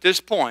churches at this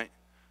point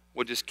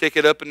would just kick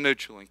it up in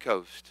neutral and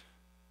coast.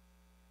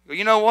 Well,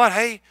 you know what?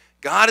 Hey,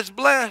 God is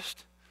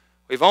blessed.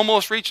 We've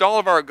almost reached all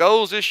of our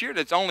goals this year.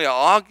 It's only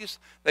August.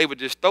 They would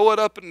just throw it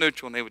up in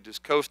neutral and they would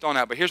just coast on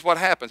out. But here's what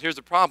happens. Here's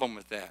the problem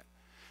with that.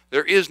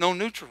 There is no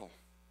neutral.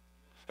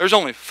 There's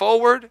only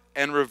forward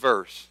and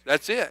reverse.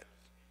 That's it.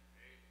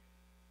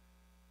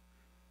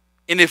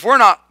 And if we're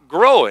not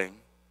growing,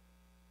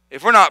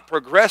 if we're not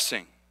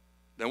progressing,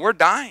 then we're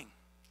dying.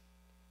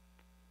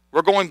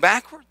 We're going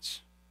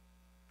backwards.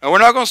 And we're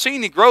not going to see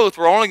any growth.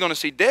 We're only going to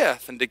see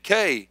death and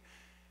decay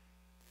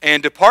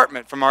and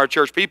department from our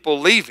church, people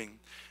leaving.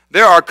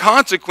 There are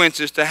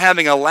consequences to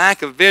having a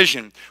lack of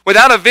vision.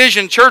 Without a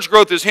vision, church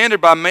growth is hindered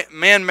by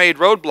man-made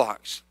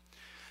roadblocks.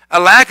 A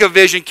lack of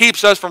vision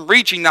keeps us from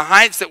reaching the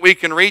heights that we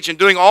can reach and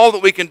doing all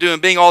that we can do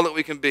and being all that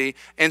we can be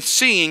and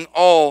seeing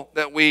all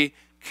that we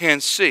can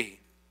see.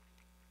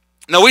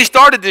 Now, we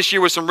started this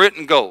year with some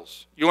written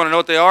goals. You want to know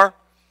what they are?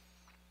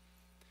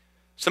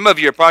 Some of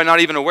you are probably not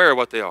even aware of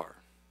what they are.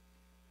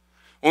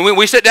 When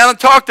we sat down and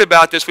talked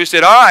about this, we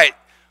said, all right,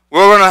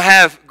 we're going to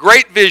have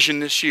great vision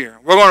this year.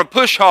 We're going to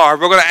push hard.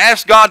 We're going to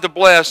ask God to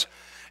bless.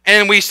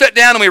 And we sat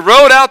down and we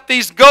wrote out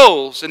these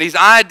goals and these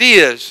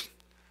ideas.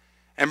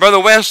 And Brother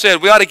West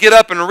said, we ought to get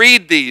up and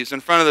read these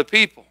in front of the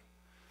people.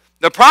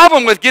 The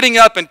problem with getting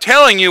up and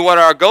telling you what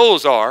our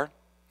goals are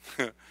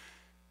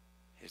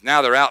is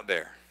now they're out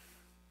there.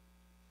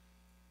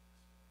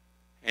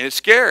 And it's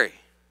scary.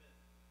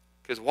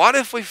 Because what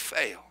if we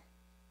fail?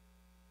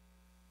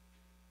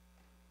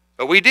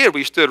 But we did.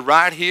 We stood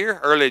right here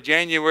early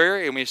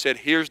January and we said,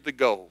 here's the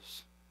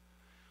goals.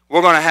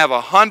 We're going to have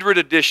 100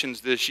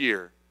 editions this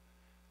year.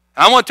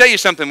 And I want to tell you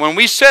something. When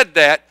we said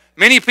that,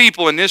 many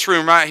people in this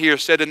room right here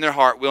said in their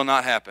heart, will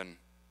not happen.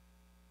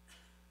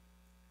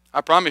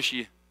 I promise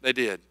you, they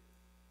did.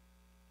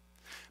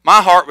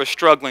 My heart was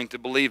struggling to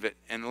believe it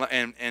and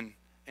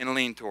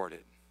lean toward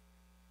it.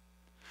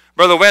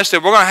 Brother West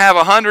said, we're going to have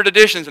 100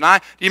 editions. And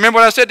do you remember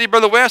what I said to you,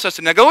 Brother West? I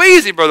said, now go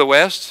easy, Brother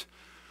West.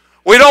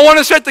 We don't want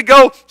to set the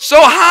goal so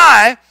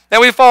high that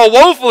we fall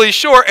woefully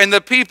short and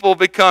the people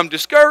become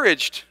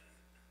discouraged.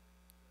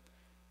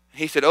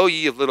 He said, oh,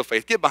 ye of little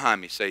faith, get behind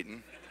me,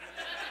 Satan.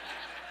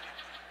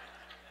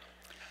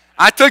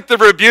 I took the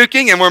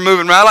rebuking and we're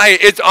moving right along.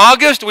 It's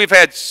August. We've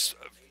had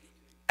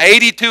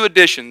 82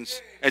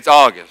 editions. It's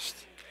August.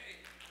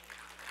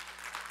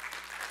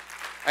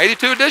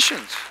 82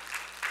 editions.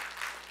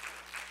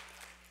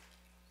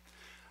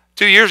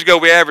 2 years ago,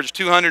 we averaged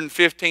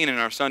 215 in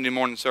our Sunday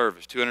morning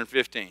service,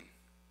 215.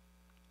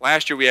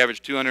 Last year, we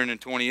averaged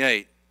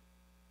 228.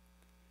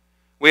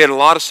 We had a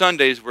lot of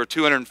Sundays where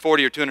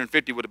 240 or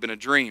 250 would have been a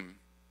dream,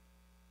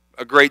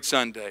 a great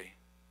Sunday,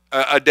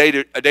 a day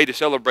to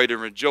celebrate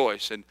and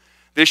rejoice. And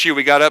this year,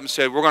 we got up and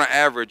said, we're going to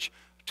average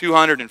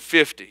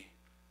 250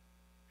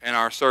 in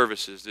our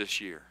services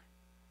this year.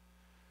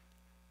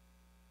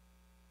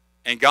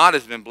 And God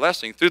has been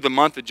blessing. Through the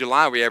month of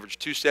July, we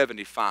averaged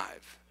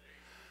 275.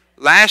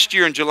 Last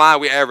year in July,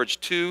 we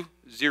averaged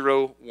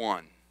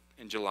 201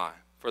 in July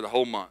for the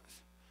whole month.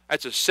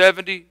 That's a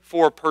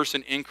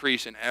 74-person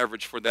increase in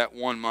average for that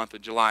 1 month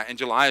of July. And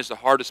July is the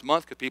hardest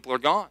month because people are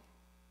gone.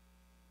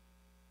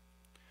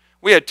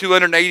 We had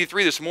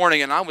 283 this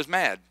morning, and I was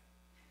mad.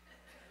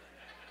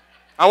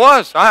 I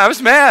was mad. I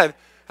was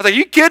like, are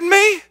you kidding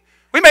me?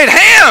 We made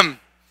ham.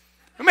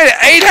 We made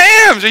 8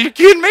 hams. Are you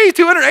kidding me?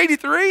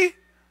 283?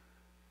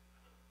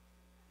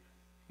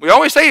 We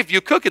always say if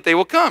you cook it, they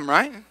will come,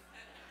 right?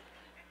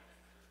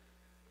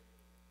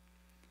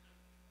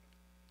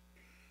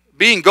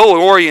 Being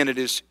goal-oriented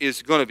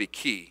is going to be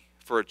key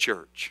for a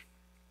church.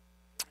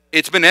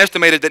 It's been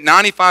estimated that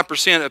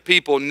 95% of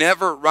people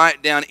never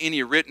write down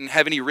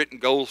have any written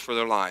goals for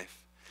their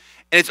life.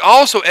 And it's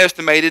also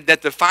estimated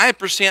that the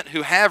 5%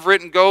 who have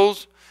written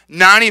goals,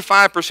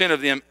 95%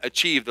 of them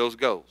achieve those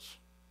goals.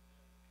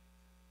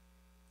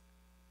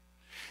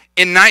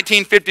 In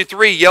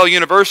 1953, Yale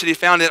University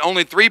found that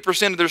only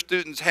 3% of their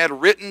students had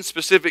written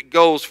specific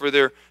goals for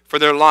their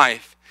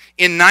life.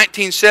 In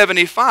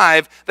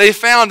 1975, they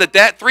found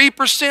that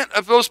 3%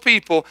 of those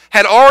people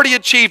had already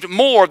achieved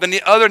more than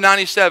the other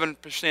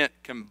 97%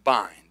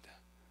 combined.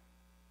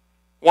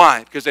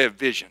 Why? Because they have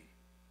vision.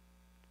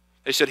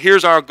 They said,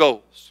 here's our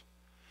goals.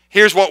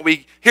 Here's what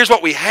we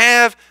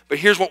have, but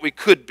here's what we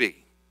could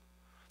be.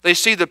 They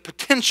see the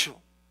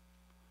potential,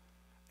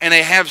 and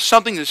they have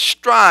something to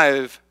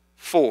strive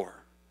for.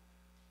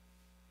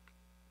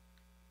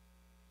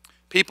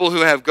 People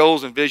who have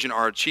goals and vision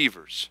are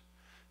achievers.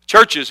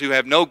 Churches who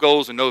have no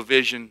goals and no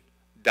vision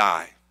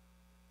die.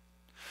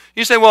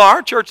 You say, well,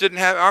 our church didn't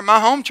have, my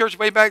home church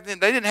way back then,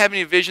 they didn't have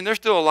any vision. They're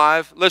still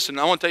alive. Listen,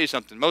 I want to tell you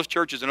something. Most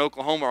churches in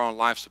Oklahoma are on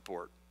life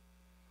support.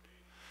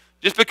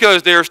 Just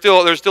because there's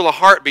still a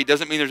heartbeat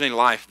doesn't mean there's any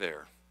life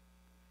there.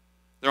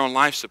 They're on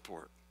life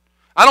support.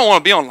 I don't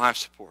want to be on life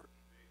support.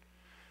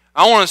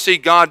 I want to see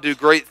God do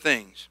great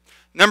things.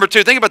 Number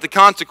 2, think about the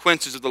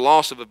consequences of the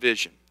loss of a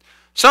vision.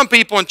 Some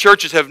people in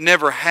churches have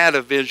never had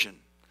a vision.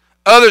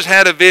 Others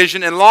had a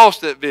vision and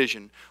lost that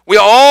vision. We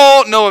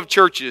all know of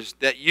churches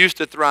that used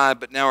to thrive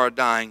but now are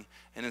dying,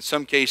 and in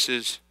some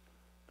cases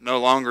no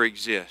longer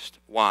exist.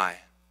 Why?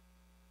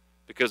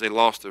 Because they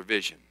lost their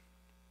vision.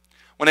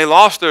 When they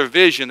lost their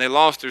vision, they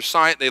lost their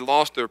sight, they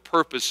lost their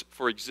purpose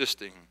for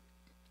existing.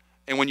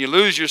 And when you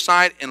lose your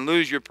sight and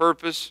lose your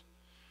purpose,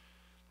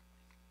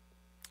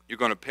 you're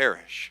going to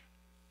perish.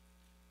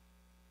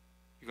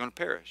 You're going to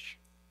perish.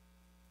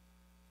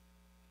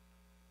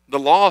 The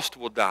lost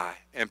will die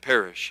and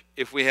perish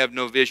if we have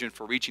no vision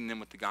for reaching them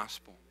with the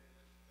gospel.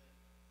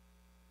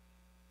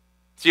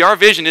 See, our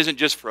vision isn't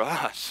just for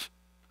us.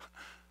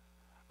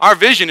 Our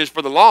vision is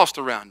for the lost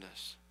around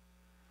us.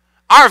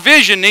 Our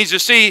vision needs to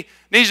see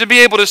needs to be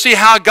able to see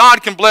how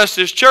God can bless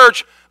this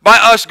church by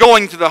us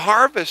going to the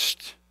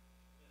harvest.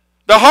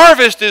 The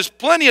harvest is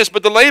plenteous,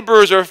 but the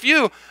laborers are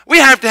few. We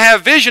have to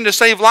have vision to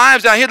save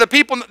lives out here.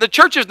 The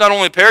churches not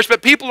only perish,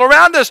 but people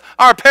around us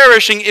are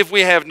perishing if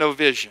we have no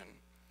vision.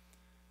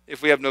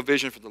 If we have no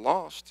vision for the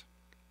lost.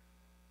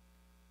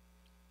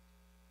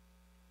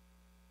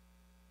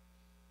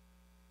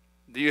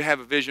 Do you have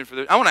a vision for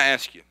this? I want to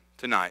ask you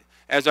tonight,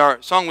 as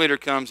our song leader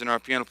comes and our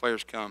piano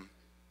players come,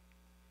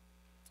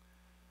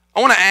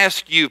 I want to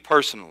ask you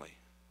personally,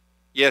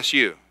 yes,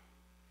 you,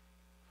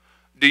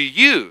 do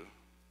you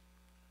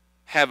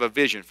have a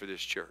vision for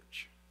this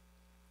church?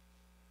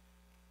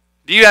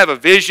 Do you have a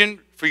vision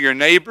for your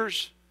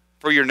neighbors,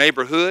 for your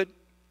neighborhood?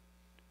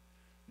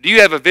 Do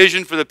you have a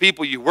vision for the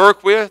people you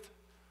work with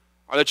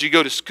or that you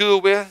go to school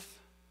with?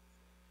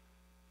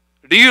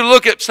 Do you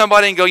look at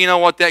somebody and go, you know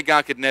what, that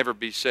guy could never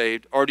be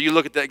saved? Or do you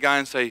look at that guy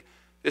and say,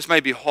 this may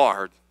be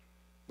hard,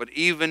 but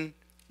even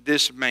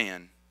this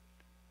man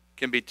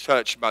can be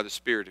touched by the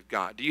Spirit of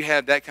God? Do you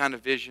have that kind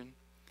of vision?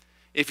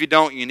 If you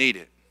don't, you need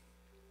it.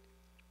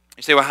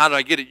 You say, well, how do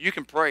I get it? You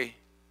can pray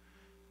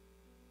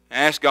and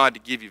ask God to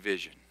give you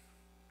vision.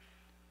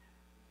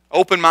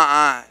 Open my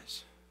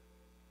eyes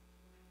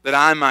that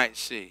I might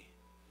see.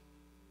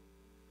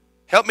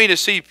 Help me to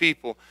see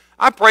people.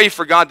 I pray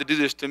for God to do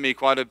this to me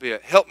quite a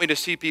bit. Help me to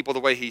see people the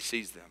way He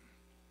sees them.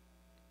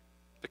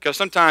 Because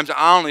sometimes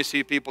I only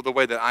see people the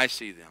way that I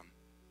see them.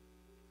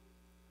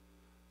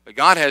 But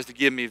God has to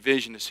give me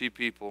vision to see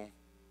people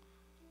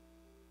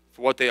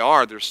for what they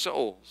are, their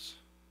souls.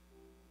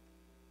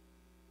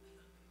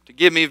 To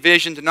give me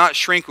vision to not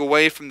shrink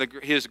away from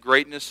His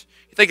greatness.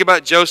 You think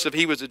about Joseph,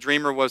 he was a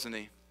dreamer, wasn't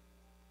he?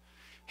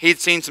 He'd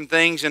seen some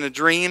things in a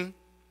dream,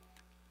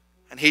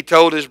 and he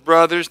told his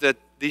brothers that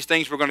these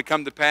things were going to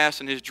come to pass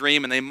in his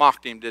dream, and they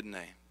mocked him, didn't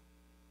they?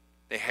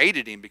 They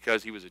hated him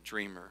because he was a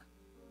dreamer.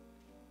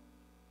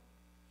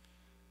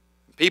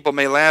 People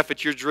may laugh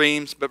at your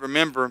dreams, but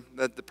remember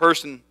that the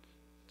person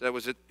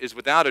that is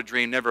without a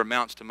dream never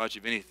amounts to much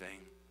of anything.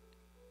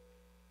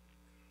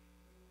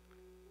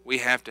 We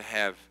have to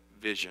have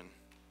vision.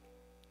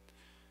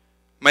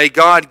 May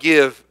God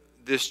give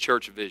this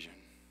church vision.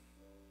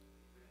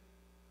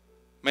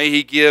 May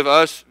He give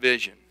us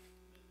vision.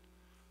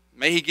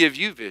 May He give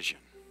you vision.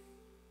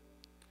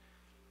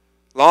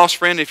 Lost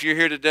friend, if you're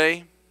here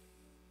today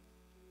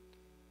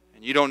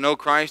and you don't know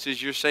Christ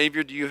as your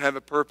Savior, do you have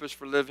a purpose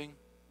for living?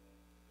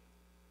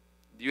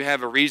 Do you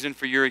have a reason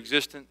for your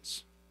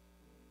existence?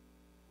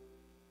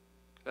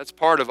 That's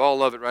part of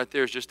all of it right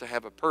there, is just to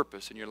have a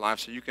purpose in your life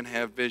so you can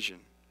have vision.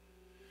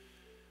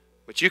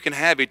 But you can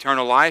have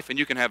eternal life and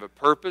you can have a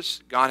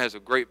purpose. God has a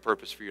great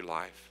purpose for your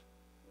life.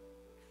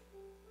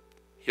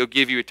 He'll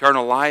give you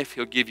eternal life.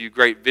 He'll give you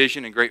great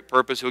vision and great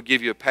purpose. He'll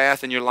give you a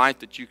path in your life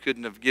that you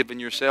couldn't have given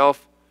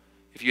yourself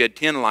if you had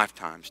 10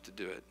 lifetimes to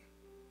do it.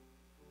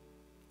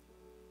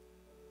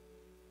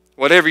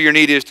 Whatever your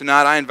need is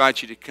tonight, I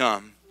invite you to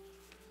come.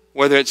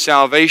 Whether it's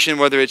salvation,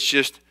 whether it's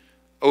just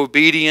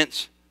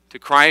obedience to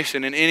Christ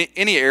and in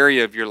any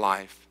area of your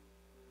life.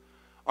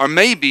 Or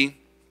maybe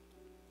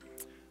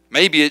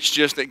it's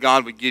just that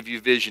God would give you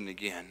vision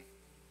again.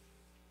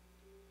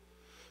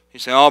 You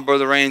say, oh,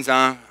 Brother Raines,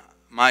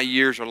 my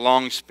years are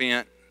long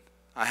spent.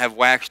 I have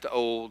waxed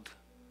old.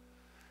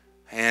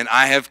 And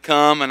I have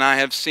come and I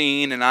have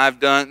seen and I've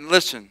done.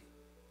 Listen,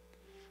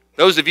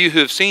 those of you who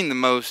have seen the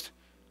most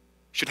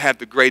should have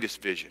the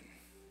greatest vision.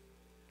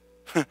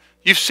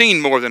 You've seen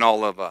more than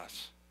all of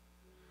us.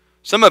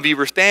 Some of you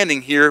were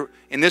standing here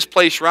in this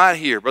place right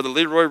here. Brother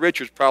Leroy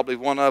Richards probably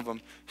one of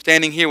them.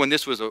 Standing here when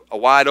this was a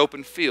wide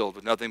open field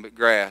with nothing but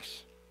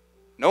grass.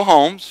 No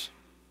homes.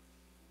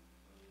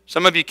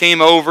 Some of you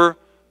came over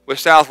with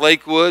South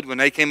Lakewood when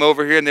they came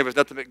over here and there was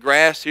nothing but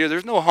grass here.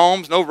 There's no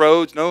homes, no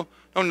roads, no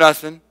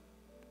nothing.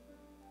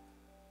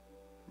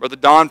 Brother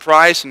Don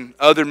Price and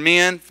other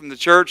men from the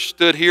church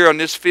stood here on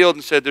this field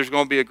and said there's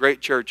going to be a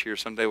great church here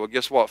someday. Well,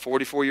 guess what?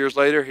 44 years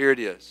later, here it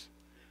is.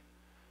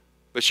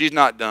 But she's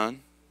not done.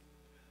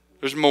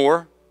 There's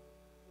more.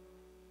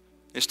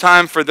 It's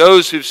time for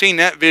those who've seen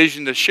that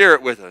vision to share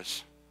it with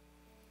us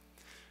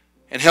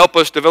and help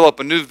us develop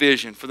a new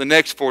vision for the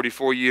next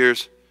 44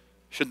 years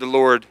should the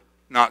Lord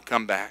not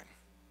come back.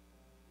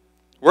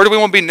 Where do we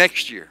want to be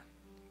next year?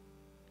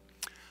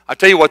 I'll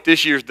tell you what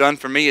this year's done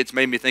for me. It's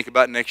made me think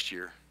about next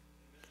year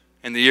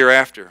and the year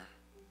after.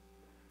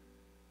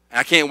 And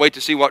I can't wait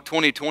to see what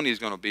 2020 is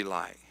going to be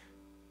like.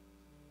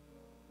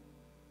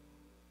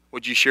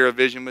 Would you share a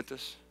vision with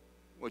us?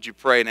 Would you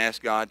pray and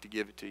ask God to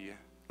give it to you?